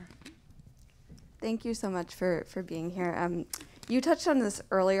 Yeah. Thank you so much for being here. You touched on this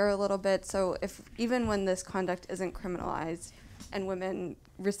earlier a little bit. So if even when this conduct isn't criminalized and women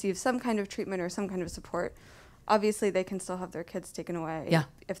receive some kind of treatment or some kind of support, obviously they can still have their kids taken away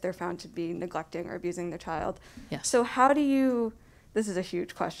if they're found to be neglecting or abusing their child. Yes. So how do you, this is a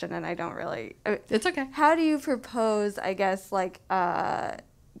huge question and I don't really. It's okay. How do you propose, I guess, like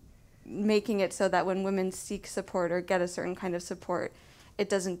making it so that when women seek support or get a certain kind of support, it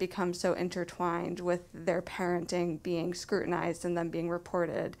doesn't become so intertwined with their parenting being scrutinized and them being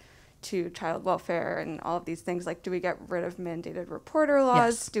reported to child welfare and all of these things? Like, do we get rid of mandated reporter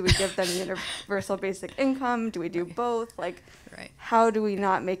laws? Yes. Do we give them universal basic income? Do we do both? Like, how do we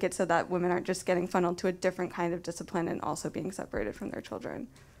not make it so that women aren't just getting funneled to a different kind of discipline and also being separated from their children?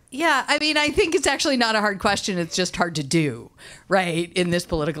 Yeah, I mean, I think it's actually not a hard question. It's just hard to do, right, in this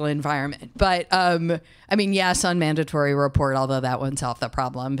political environment. But, I mean, yes, on mandatory report, although that won't solve the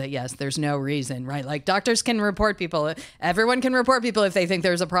problem. But yes, there's no reason, right? Like doctors can report people. Everyone can report people if they think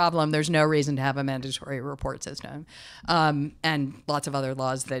there's a problem. There's no reason to have a mandatory report system. And lots of other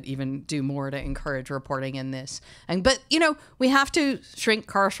laws that even do more to encourage reporting in this. But, you know, we have to shrink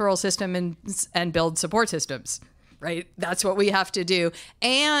carceral system and build support systems. Right? That's what we have to do.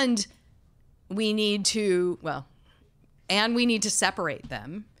 And we need to, separate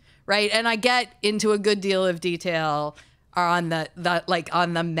them, right? And I get into a good deal of detail on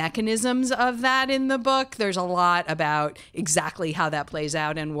the mechanisms of that in the book. There's a lot about exactly how that plays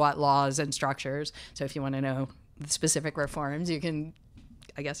out and what laws and structures. So if you want to know the specific reforms, you can,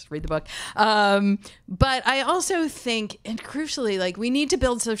 I guess, read the book. But I also think, and crucially, like we need to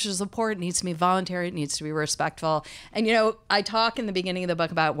build social support. It needs to be voluntary. It needs to be respectful. And, you know, I talk in the beginning of the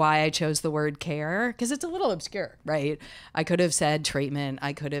book about why I chose the word care, because it's a little obscure, right? I could have said treatment.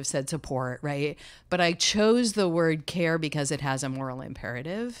 I could have said support, right? But I chose the word care because it has a moral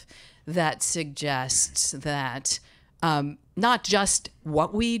imperative that suggests that not just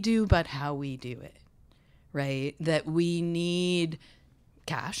what we do, but how we do it, right? That we need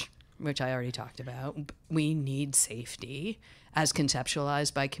cash, which I already talked about. We need safety as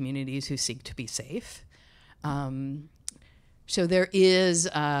conceptualized by communities who seek to be safe. So there is,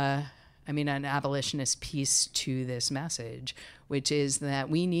 an abolitionist piece to this message, which is that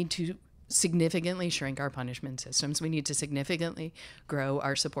we need to significantly shrink our punishment systems. We need to significantly grow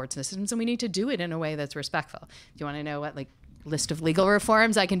our support systems, and we need to do it in a way that's respectful. If you want to know what, like, list of legal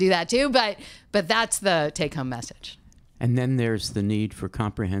reforms, I can do that too, but that's the take-home message. And then there's the need for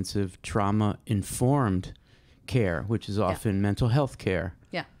comprehensive trauma-informed care, which is often mental health care.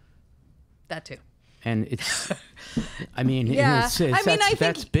 Yeah, that too. And it's, I mean, yeah.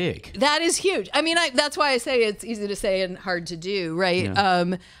 That's big. That is huge. I mean, that's why I say it's easy to say and hard to do, right?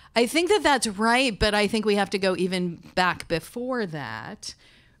 Yeah. I think that's right, but I think we have to go even back before that,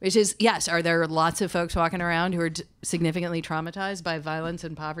 which is, yes, are there lots of folks walking around who are significantly traumatized by violence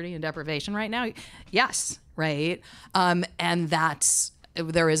and poverty and deprivation right now? Yes, right? And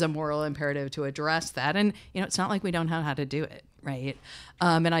there is a moral imperative to address that. And, you know, it's not like we don't know how to do it, right?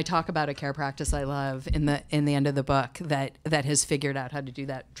 And I talk about a care practice I love in the end of the book that has figured out how to do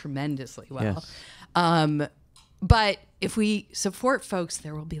that tremendously well. Yes. But if we support folks,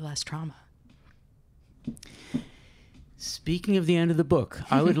 there will be less trauma. Speaking of the end of the book,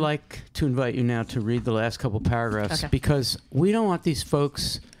 I would like to invite you now to read the last couple paragraphs, because we don't want these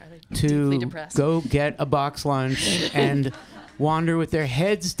folks to go get a box lunch and wander with their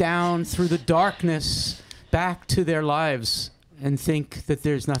heads down through the darkness back to their lives and think that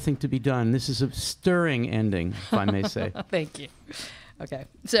there's nothing to be done. This is a stirring ending, if I may say. Thank you. Okay.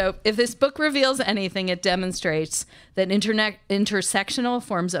 So if this book reveals anything, it demonstrates that intersectional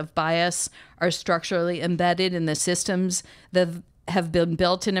forms of bias are structurally embedded in the systems that have been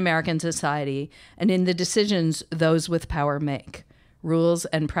built in American society and in the decisions those with power make. Rules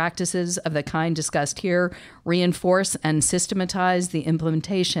and practices of the kind discussed here reinforce and systematize the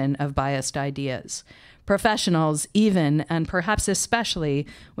implementation of biased ideas. Professionals, even and perhaps especially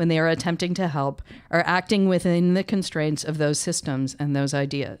when they are attempting to help, are acting within the constraints of those systems and those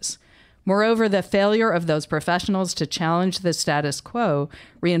ideas. Moreover, the failure of those professionals to challenge the status quo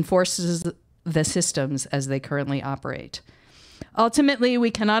reinforces the systems as they currently operate. Ultimately,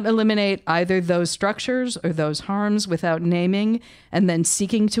 we cannot eliminate either those structures or those harms without naming and then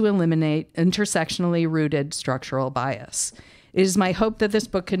seeking to eliminate intersectionally rooted structural bias. It is my hope that this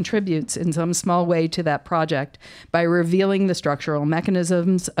book contributes in some small way to that project by revealing the structural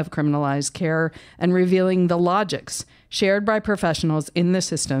mechanisms of criminalized care and revealing the logics shared by professionals in the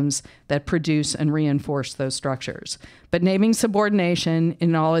systems that produce and reinforce those structures. But naming subordination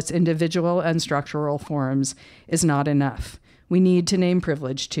in all its individual and structural forms is not enough. We need to name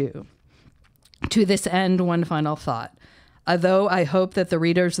privilege too. To this end, one final thought. Although I hope that the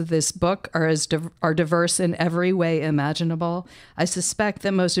readers of this book are diverse in every way imaginable, I suspect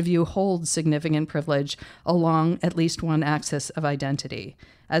that most of you hold significant privilege along at least one axis of identity.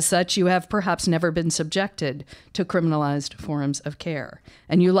 As such, you have perhaps never been subjected to criminalized forms of care,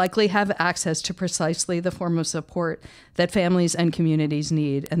 and you likely have access to precisely the form of support that families and communities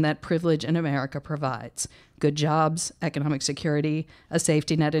need and that privilege in America provides. Good jobs, economic security, a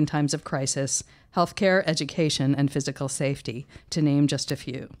safety net in times of crisis, healthcare, education, and physical safety, to name just a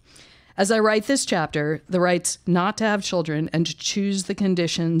few. As I write this chapter, the rights not to have children and to choose the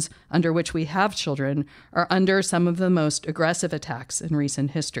conditions under which we have children are under some of the most aggressive attacks in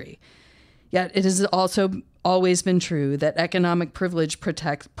recent history. Yet it has also always been true that economic privilege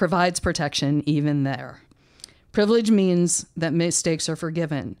provides protection even there. Privilege means that mistakes are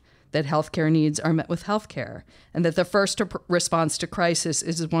forgiven, that healthcare needs are met with healthcare, and that the first response to crisis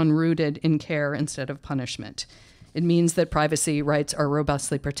is one rooted in care instead of punishment. It means that privacy rights are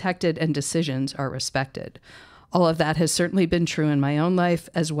robustly protected and decisions are respected. All of that has certainly been true in my own life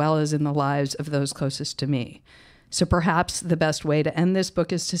as well as in the lives of those closest to me. So perhaps the best way to end this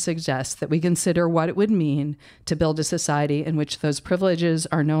book is to suggest that we consider what it would mean to build a society in which those privileges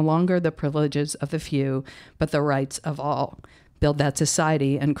are no longer the privileges of the few, but the rights of all. Build that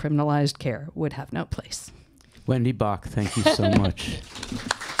society, and criminalized care would have no place. Wendy Bach, thank you so much.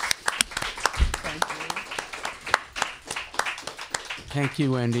 Thank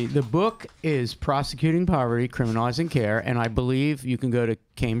you, Wendy. The book is Prosecuting Poverty, Criminalizing Care, and I believe you can go to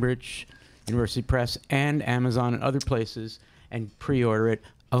Cambridge University Press and Amazon and other places and pre-order it.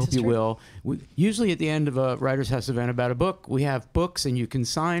 I hope you will. Usually at the end of a Writers' House event about a book, we have books and you can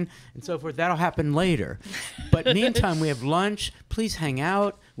sign and so forth. That'll happen later. But meantime, we have lunch. Please hang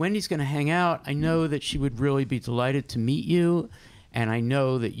out. Wendy's going to hang out. I know that she would really be delighted to meet you. And I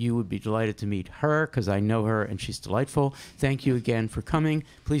know that you would be delighted to meet her because I know her and she's delightful. Thank you again for coming.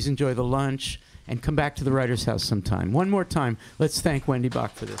 Please enjoy the lunch and come back to the Writers' House sometime. One more time, let's thank Wendy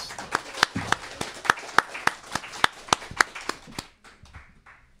Bach for this.